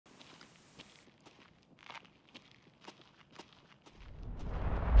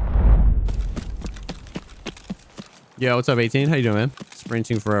Yo, what's up, 18? How you doing, man?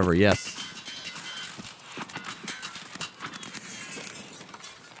 Sprinting forever, yes.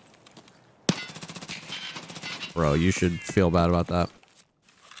 Bro, you should feel bad about that.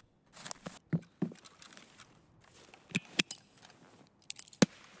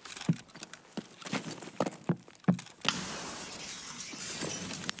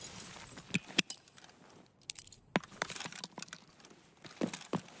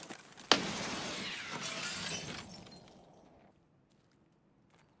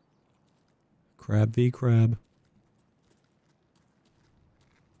 Crab v. crab.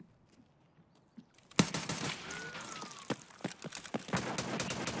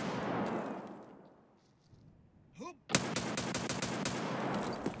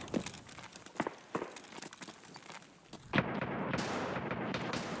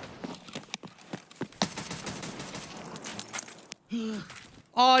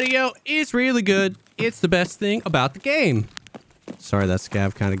 Audio is really good. It's the best thing about the game. Sorry, that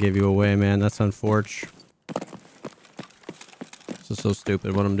scav kind of gave you away, man. That's unfortunate. This is so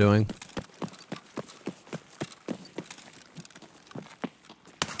stupid what I'm doing.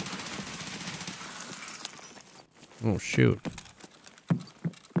 Oh, shoot.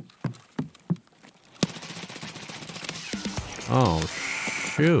 Oh,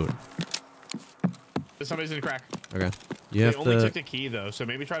 shoot. Somebody's in the crack. Okay. They only took the key, though, so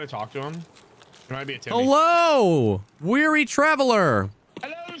maybe try to talk to him. There might be a Timmy. Hello, weary traveler.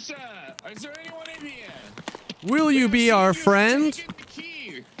 Hello, sir. Is there anyone in here? Will you be our friend? Get the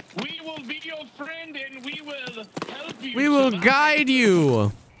key. We will be your friend, and we will help you. We will guide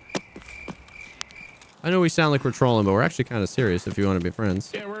you. I know we sound like we're trolling, but we're actually kind of serious if you want to be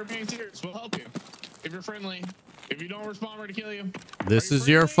friends. Yeah, we're being serious. We'll help you. If you're friendly. If you don't respond, we're to kill you. This is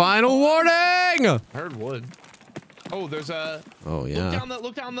your final warning. I heard wood. Oh, there's a. Oh yeah.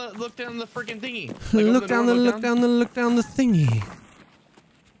 Look down the freaking thingy. Like, look down the thingy.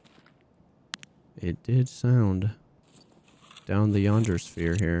 It did sound down the yonder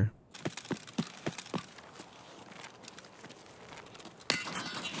sphere here.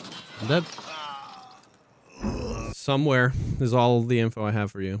 That somewhere is all the info I have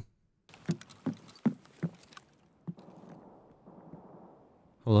for you.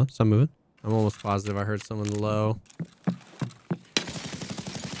 Hold on, stop moving. I'm almost positive I heard someone low.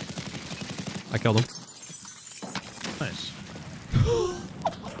 I killed him. Nice.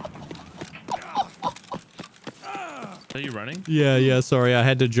 Are you running? Yeah, sorry. I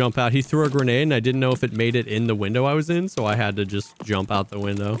had to jump out. He threw a grenade and I didn't know if it made it in the window I was in, so I had to just jump out the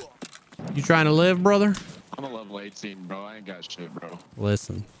window. You trying to live, brother? I'm a level 18, bro. I ain't got shit, bro.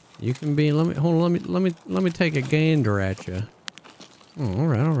 Listen, you can be, let me take a gander at you. Oh, all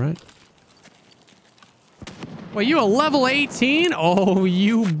right. Well, you a level 18? Oh,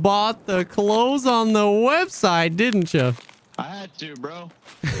 you bought the clothes on the website, didn't you? I had to, bro.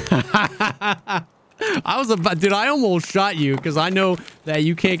 I was about, dude, I almost shot you because I know that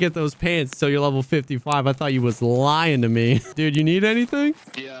you can't get those pants until you're level 55. I thought you was lying to me. Dude, you need anything?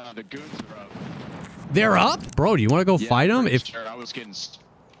 Yeah, the goons are up. They're up? Bro, do you want to go fight them?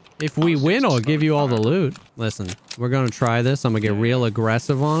 If we win, I'll give you all the loot. Listen, we're going to try this. I'm going to get real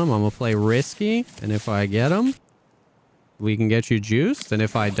aggressive on them. I'm going to play risky. And if I get them, we can get you juiced. And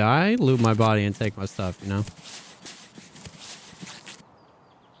if I die, loot my body and take my stuff, you know?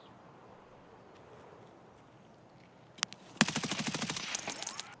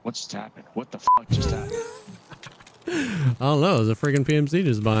 What just happened? What the fuck just happened? I don't know. There's a freaking PMC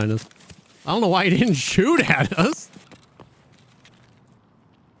just behind us. I don't know why he didn't shoot at us.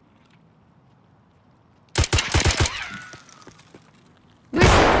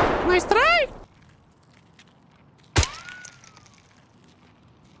 Nice try.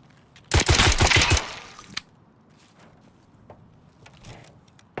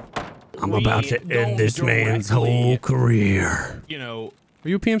 I'm about to end this man's whole career. You know. Are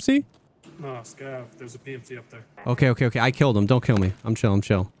you a PMC? No, Scav. There's a PMC up there. Okay. I killed him. Don't kill me. I'm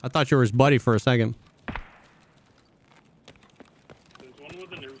chill. I thought you were his buddy for a second. There's one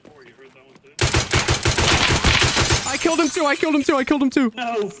with an R4. You heard that one too? I killed him too.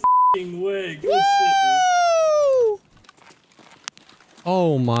 No f***ing way. Good shit, dude.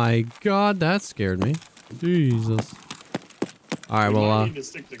 Oh my god, that scared me. Jesus. Alright, well, we need to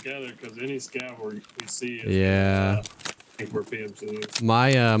stick together because any scav we see is yeah. I think we're PMCs.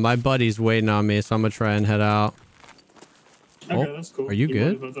 My buddy's waiting on me, so I'm gonna try and head out. Okay, that's cool. Are you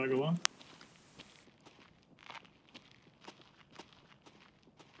good? Mind if I tag along?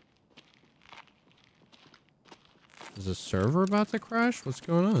 Is the server about to crash? What's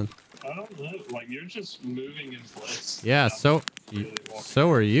going on? I don't know. Like, you're just moving in place. Yeah, so really so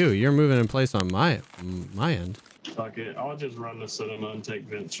are you. You're moving in place on my end. Fuck it. I'll just run the cinema and take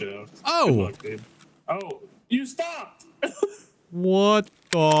Vince show. Oh! Good luck, dude. Oh, you stopped! What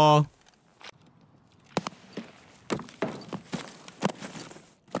the?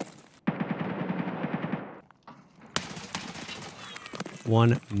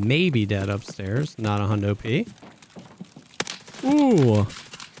 One maybe dead upstairs, not a hundo P. Ooh,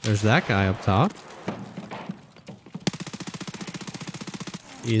 there's that guy up top.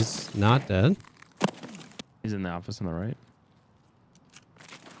 He's not dead. He's in the office on the right.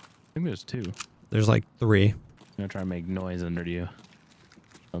 I think there's 2. There's like 3. I'm gonna try and make noise under you.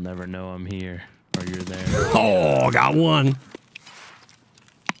 They'll never know I'm here or you're there. Oh, got one.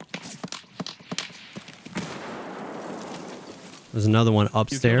 There's another one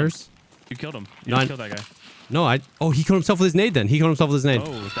upstairs. You killed him. You No, didn't kill that guy. No, oh, he killed himself with his nade then. He killed himself with his nade.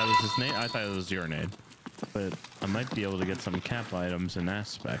 Oh, that was his nade? I thought it was your nade. But I might be able to get some cap items in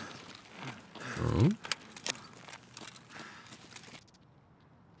aspect. Oh.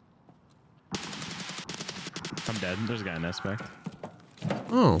 I'm dead. There's a guy in aspect.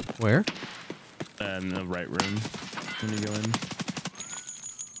 Oh, where? In the right room when you go in.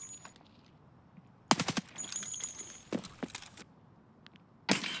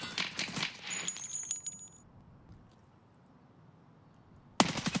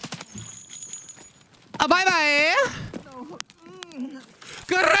 Bye-bye.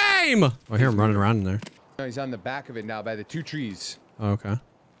 Good aim. Oh, I hear him running around in there. No, he's on the back of it now by the 2 trees. Oh, okay. I'm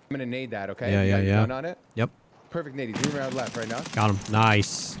gonna nade that, okay? Yeah, You yeah, got your yeah. gun on it? Yep. Perfect nade. He's moving around left right now. Got him.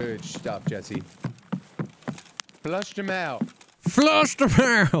 Nice. Good stuff, Jesse. Flushed him out. Flush the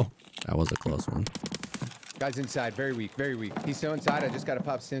barrel. That was a close one. Guy's inside. Very weak. Very weak. He's still inside. I just gotta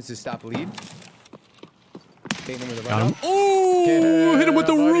pop Sims to stop lead. Hitting him with a Got him. run. Oh, Yeah, hit him with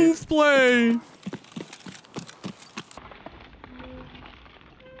the buddy. roof play.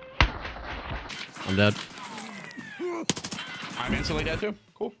 I'm dead. I'm instantly dead too.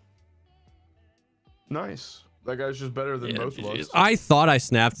 Cool. Nice. That guy's just better than most of us. I thought I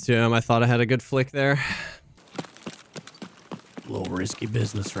snapped to him. I thought I had a good flick there. A little risky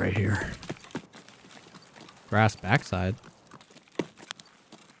business right here. Grass backside.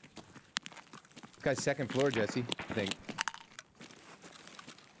 This guy's second floor, Jesse, I think.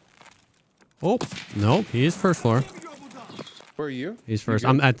 Oh, no, he's first floor. Where are you? He's first.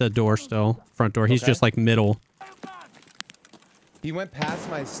 I'm at the door still. Front door. He's Okay. just like middle. He went past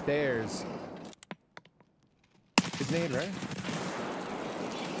my stairs. His nade, right?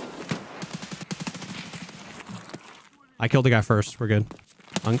 I killed the guy first. We're good.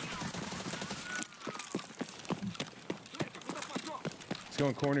 Hunk. He's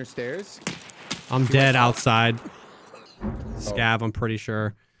going corner stairs. I'm dead outside. Scab, I'm pretty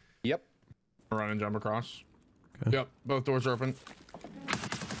sure. Yep. Run and jump across. Okay. Yep, both doors are open.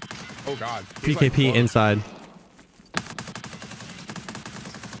 Oh god. He's like PKP close. inside.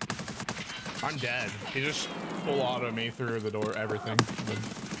 I'm dead. He just full auto me through the door, everything.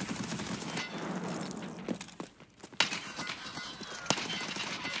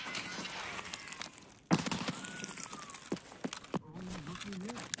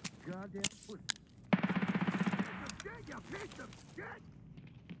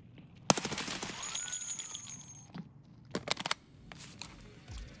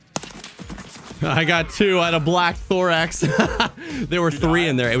 I got 2. I had a black thorax. There were 3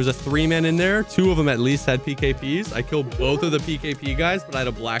 in there. It was a 3-man in there. 2 of them at least had PKPs. I killed both of the PKP guys, but I had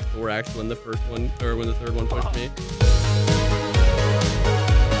a black thorax when the first one, or when the third one pushed me.